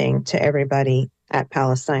uplifting to everybody at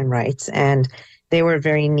Palestine Rights, and they were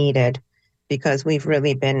very needed because we've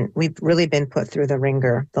really been put through the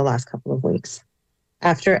ringer the last couple of weeks.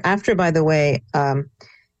 After, by the way,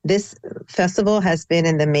 this festival has been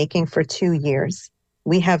in the making for 2 years.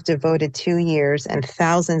 We have devoted 2 years and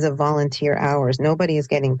thousands of volunteer hours. Nobody is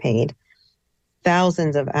getting paid.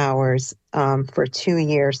 Thousands of hours for 2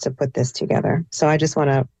 years to put this together. So I just want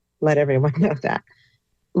to let everyone know that.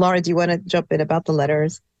 Laura, do you want to jump in about the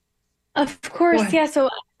letters? Of course, yeah. So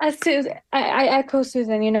I echo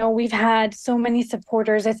Susan. We've had so many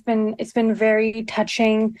supporters. It's been very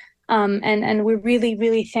touching. And we really,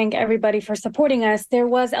 really thank everybody for supporting us. There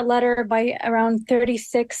was a letter by around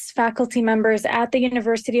 36 faculty members at the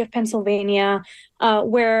University of Pennsylvania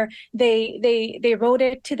where they wrote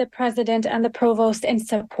it to the president and the provost in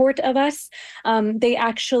support of us. They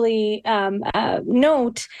actually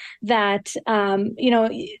note that,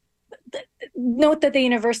 note that the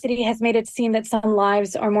university has made it seem that some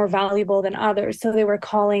lives are more valuable than others. So they were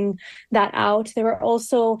calling that out. There were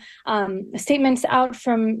also statements out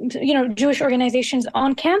from, Jewish organizations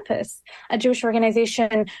on campus. A Jewish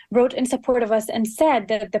organization wrote in support of us and said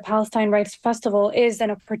that the Palestine Rights Festival is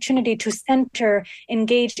an opportunity to center,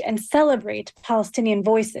 engage, and celebrate Palestinian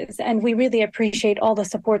voices. And we really appreciate all the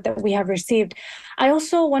support that we have received. I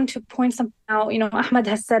also want to point something out. Ahmed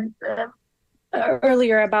has said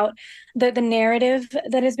earlier about the narrative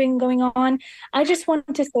that has been going on. I just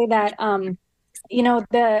wanted to say that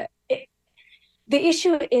the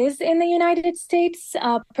issue is in the United States.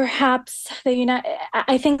 Perhaps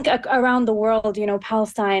I think around the world,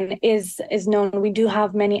 Palestine is known. We do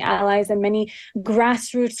have many allies and many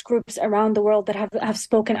grassroots groups around the world that have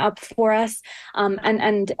spoken up for us,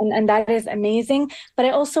 and that is amazing. But I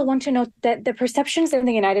also want to note that the perceptions in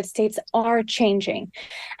the United States are changing,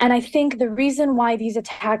 and I think the reason why these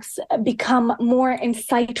attacks become more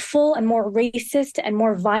insightful and more racist and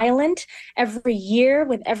more violent every year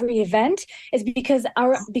with every event is because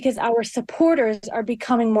our supporters are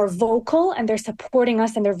becoming more vocal, and they're supporting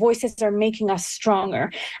us, and their voices are making us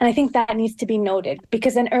stronger. And I think that needs to be noted,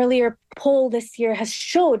 because an earlier poll this year has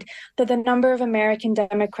showed that the number of American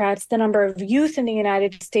Democrats, the number of youth in the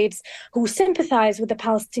United States who sympathize with the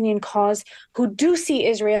Palestinian cause, who do see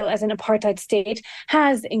Israel as an apartheid state,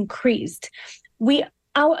 has increased.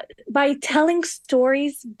 By telling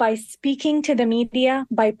stories, by speaking to the media,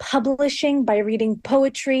 by publishing, by reading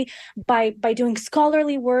poetry, by doing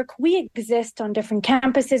scholarly work, we exist on different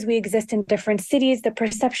campuses, we exist in different cities. The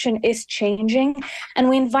perception is changing, and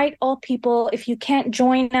we invite all people, if you can't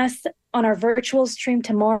join us on our virtual stream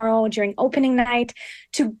tomorrow during opening night,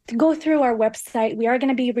 to go through our website. We are going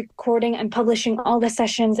to be recording and publishing all the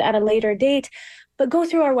sessions at a later date. But go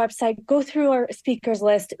through our website, go through our speakers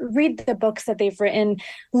list, read the books that they've written,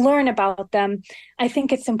 learn about them. I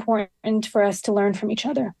think it's important for us to learn from each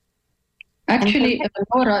other. Actually,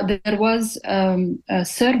 Laura, there was a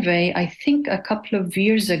survey, I think a couple of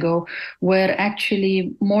years ago, where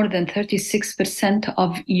actually more than 36%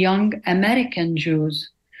 of young American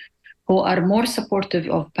Jews who are more supportive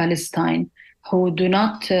of Palestine, who do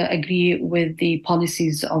not agree with the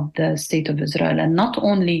policies of the State of Israel, and not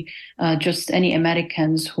only just any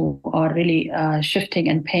Americans who are really shifting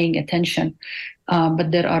and paying attention,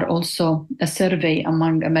 but there are also a survey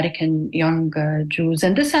among American young Jews.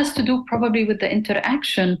 And this has to do probably with the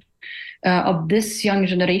interaction of this young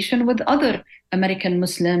generation with other American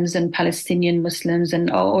Muslims and Palestinian Muslims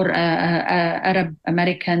and or Arab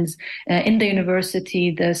Americans in the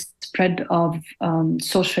university, the spread of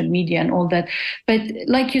social media and all that. But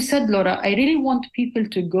like you said, Laura, I really want people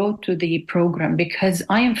to go to the program because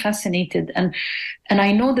I am fascinated, and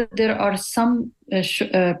I know that there are some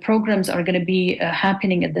programs are going to be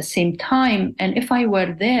happening at the same time. And if I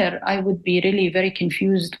were there, I would be really very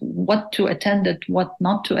confused what to attend and what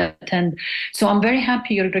not to attend. So I'm very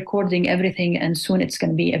happy you're recording everything and soon it's going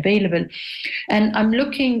to be available. And I'm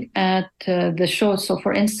looking at the show. So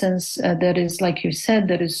for instance, there is, like you said,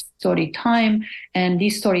 there is story time. And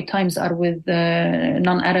these story times are with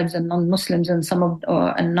non-Arabs and non-Muslims and some of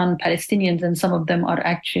and non-Palestinians, and some of them are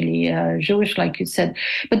actually Jewish, like you said.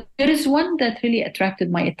 But there is one that really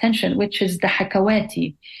attracted my attention, which is the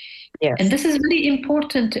Hakawati. Yes. And this is really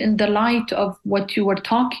important in the light of what you were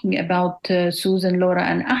talking about, Susan, Laura,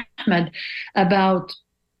 and Ahmed, about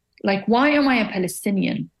like, why am I a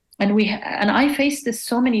Palestinian? And I faced this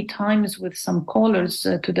so many times with some callers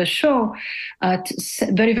to the show,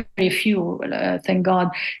 very, very few, thank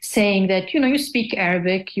God, saying that, you speak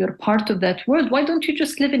Arabic, you're part of that world. Why don't you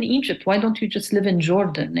just live in Egypt? Why don't you just live in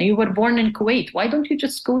Jordan? You were born in Kuwait. Why don't you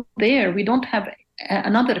just go there? We don't have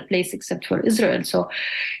another place except for Israel. So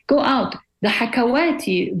go out. The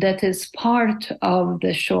Hakawati that is part of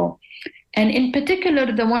the show. And in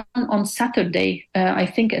particular, the one on Saturday, I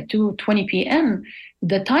think at 2:20 p.m.,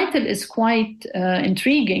 the title is quite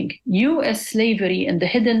intriguing. U.S. slavery and the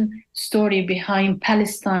hidden story behind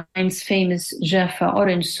Palestine's famous Jaffa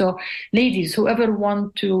orange. So, ladies, whoever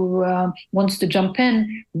wants to jump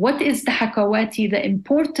in, what is the Hakawati? The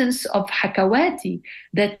importance of Hakawati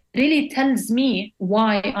that really tells me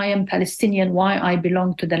why I am Palestinian, why I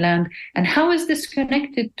belong to the land, and how is this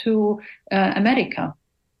connected to America?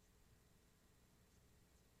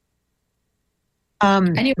 I'll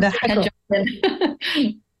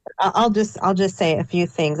just say a few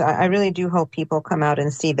things. I really do hope people come out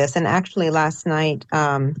and see this. And actually, last night,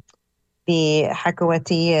 the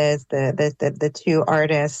Hakawatiyas, the two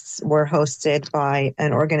artists, were hosted by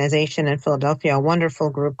an organization in Philadelphia, a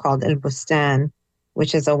wonderful group called El Bustan,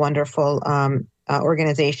 which is a wonderful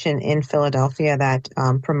organization in Philadelphia that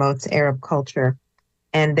promotes Arab culture.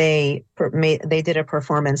 And they did a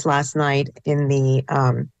performance last night in the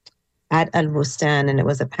at El Bustan, and it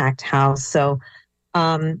was a packed house. So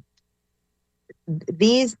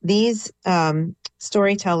these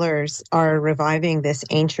storytellers are reviving this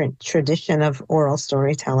ancient tradition of oral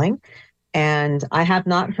storytelling. And I have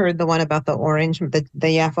not heard the one about the orange, the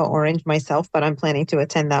Jaffa orange myself, but I'm planning to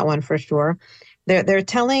attend that one for sure. They're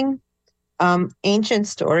telling ancient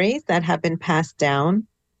stories that have been passed down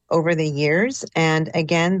over the years. And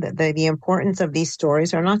again, the importance of these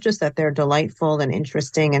stories are not just that they're delightful and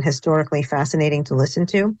interesting and historically fascinating to listen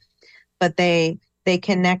to, but they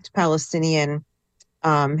connect Palestinian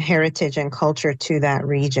heritage and culture to that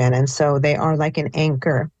region. And so they are like an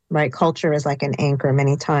anchor, right? Culture is like an anchor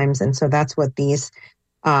many times. And so that's what these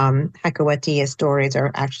Hakawatiya stories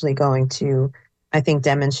are actually going to, I think,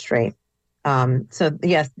 demonstrate. So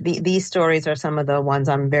yes, these stories are some of the ones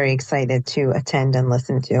I'm very excited to attend and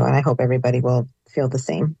listen to, and I hope everybody will feel the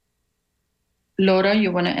same. Laura,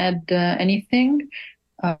 you want to add anything?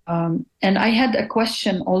 And I had a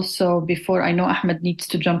question also before. I know Ahmed needs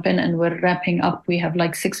to jump in and we're wrapping up. We have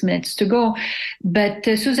like 6 minutes to go. But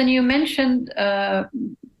Susan, you mentioned,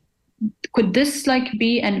 could this like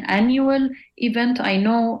be an annual event? I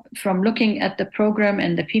know from looking at the program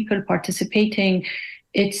and the people participating,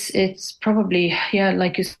 it's probably,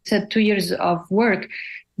 like you said, 2 years of work.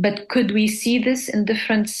 But could we see this in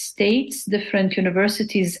different states, different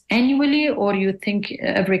universities annually, or you think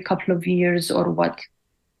every couple of years, or what?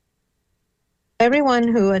 Everyone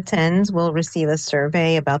who attends will receive a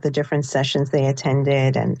survey about the different sessions they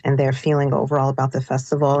attended and their feeling overall about the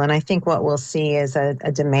festival. And I think what we'll see is a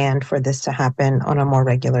demand for this to happen on a more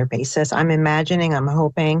regular basis. I'm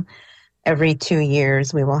hoping every 2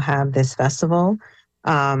 years we will have this festival.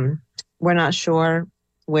 We're not sure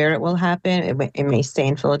where it will happen. It may stay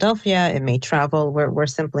in Philadelphia. It may travel. We're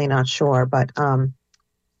simply not sure. But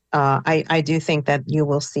I do think that you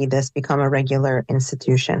will see this become a regular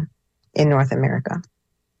institution in North America.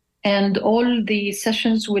 And all the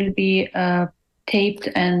sessions will be taped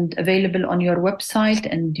and available on your website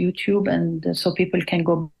and YouTube, and so people can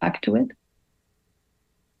go back to it?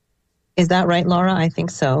 Is that right, Laura? I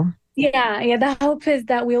think so. Yeah. The hope is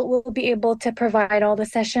that we'll be able to provide all the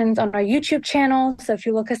sessions on our YouTube channel. So if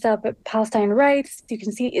you look us up at Palestine Rights,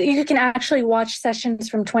 you can actually watch sessions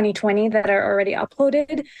from 2020 that are already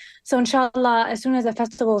uploaded. So inshallah, as soon as the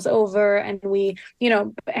festival is over and we,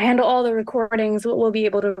 handle all the recordings, we'll be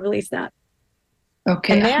able to release that.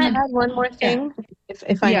 Okay, And may I Ahmed. add one more thing,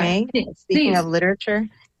 if I Yeah, may? please. Speaking of literature,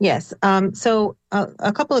 yes. So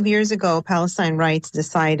a couple of years ago, Palestine Rights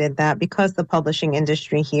decided that because the publishing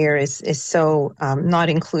industry here is so not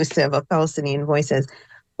inclusive of Palestinian voices,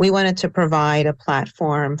 we wanted to provide a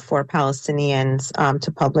platform for Palestinians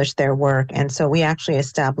to publish their work. And so we actually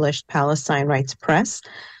established Palestine Rights Press.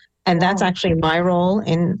 And that's actually my role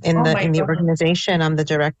in the organization. I'm the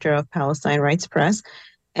director of Palestine Rights Press.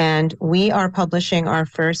 And we are publishing our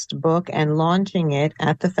first book and launching it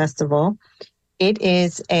at the festival. It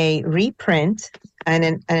is a reprint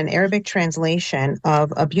and an Arabic translation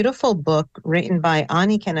of a beautiful book written by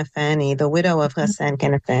Ani Kanafani, the widow of Ghassan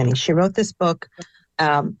Kanafani. She wrote this book,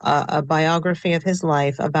 a biography of his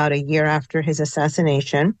life, about a year after his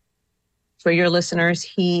assassination. For your listeners,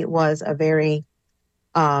 he was a very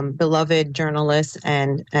beloved journalist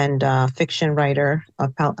and fiction writer, a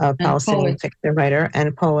Palestinian fiction writer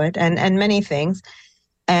and poet, and many things.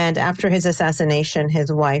 And after his assassination,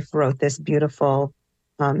 his wife wrote this beautiful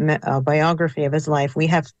biography of his life. We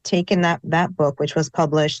have taken that book, which was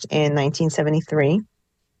published in 1973,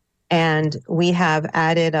 and we have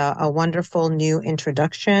added a wonderful new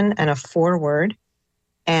introduction and a foreword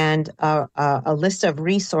and a list of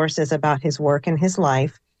resources about his work and his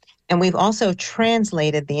life. And we've also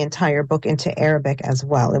translated the entire book into Arabic as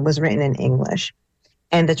well. It was written in English.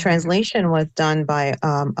 And the translation was done by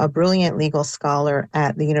a brilliant legal scholar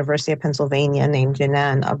at the University of Pennsylvania named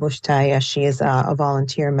Janan Abushtaya. She is a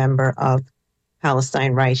volunteer member of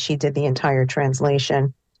Palestine Rights. She did the entire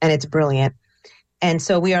translation, and it's brilliant. And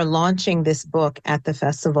so we are launching this book at the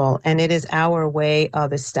festival, and it is our way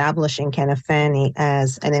of establishing Kanafani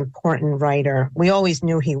as an important writer. We always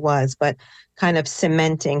knew he was, but kind of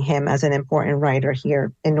cementing him as an important writer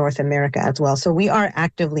here in North America as well. So we are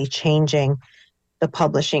actively changing the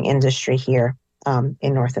publishing industry here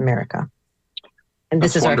in North America. And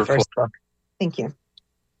this is wonderful. Our first book. Thank you.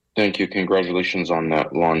 Thank you. Congratulations on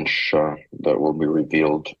that launch that will be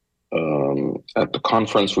revealed at the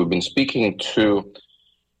conference. We've been speaking to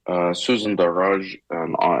Susan Darraj,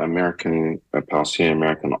 an Palestinian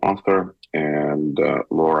American author, and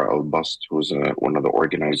Laura Al-Bust, who's one of the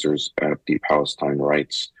organizers at the Palestine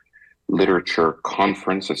Rights Literature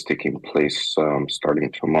Conference that's taking place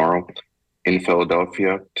starting tomorrow in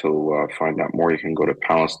Philadelphia. To find out more, you can go to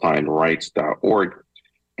palestinerights.org.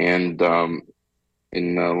 And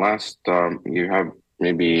in the last, you have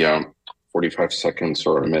maybe 45 seconds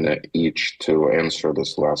or a minute each to answer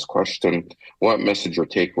this last question. What message or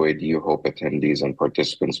takeaway do you hope attendees and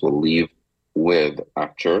participants will leave with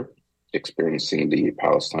after experiencing the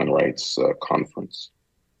Palestine Rights Conference?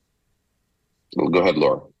 Well, go ahead,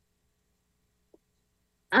 Laura.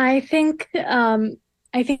 I think we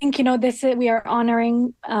are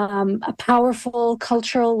honoring a powerful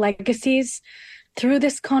cultural legacies. Through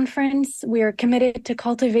this conference, we are committed to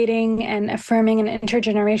cultivating and affirming an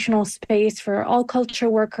intergenerational space for all culture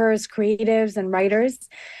workers, creatives, and writers.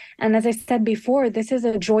 And as I said before, this is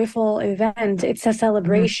a joyful event. It's a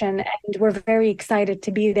celebration, and we're very excited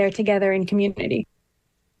to be there together in community.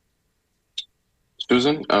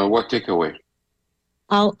 Susan, what takeaway?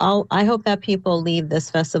 I hope that people leave this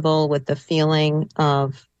festival with the feeling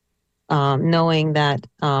of knowing that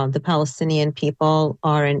the Palestinian people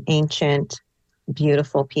are an ancient,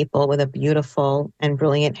 beautiful people with a beautiful and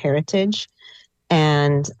brilliant heritage.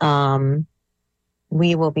 And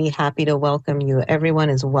we will be happy to welcome you. Everyone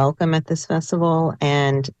is welcome at this festival,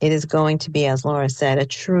 and it is going to be, as Laura said, a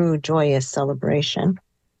true joyous celebration.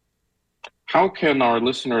 How can our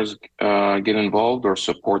listeners get involved or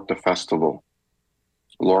support the festival?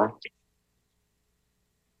 Laura?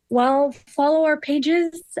 Well, follow our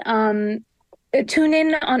pages. Tune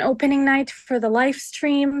in on opening night for the live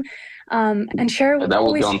stream and share. That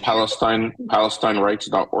will be on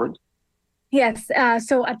palestinerights.org? Yes,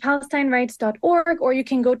 so at palestinerights.org, or you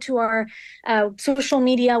can go to our social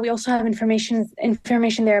media. We also have information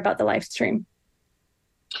there about the live stream.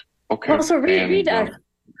 Okay. Also, read us.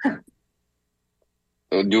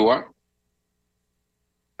 Do what?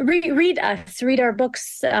 Read us. Read our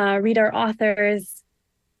books. Read our authors.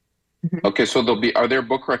 Okay, so are there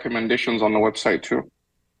book recommendations on the website too?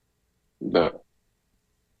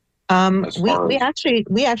 We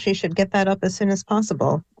actually should get that up as soon as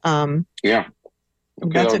possible. Yeah,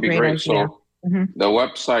 okay, that's a great idea. So the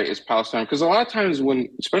website is Palestine, because a lot of times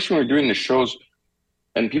especially when we're doing the shows,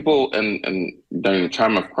 and people and during the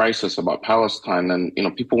time of crisis about Palestine, and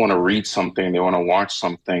people want to read something, they want to watch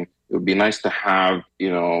something. It would be nice to have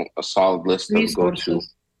a solid list of go-to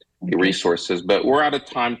resources. But we're out of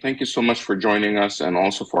time. Thank you so much for joining us, and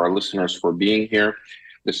also for our listeners for being here.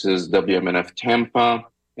 This is WMNF Tampa.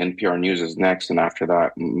 NPR News is next, and after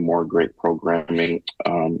that, more great programming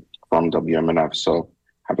from WMNF. So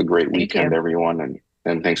have a great weekend, everyone,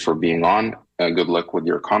 and thanks for being on. Good luck with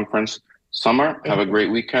your conference. Samar, have a great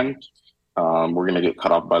weekend. We're going to get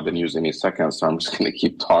cut off by the news any second, so I'm just going to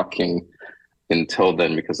keep talking until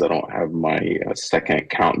then because I don't have my second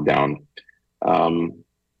countdown.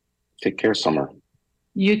 Take care, Samar.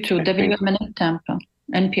 You too. WMNF Tampa.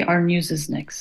 NPR News is next.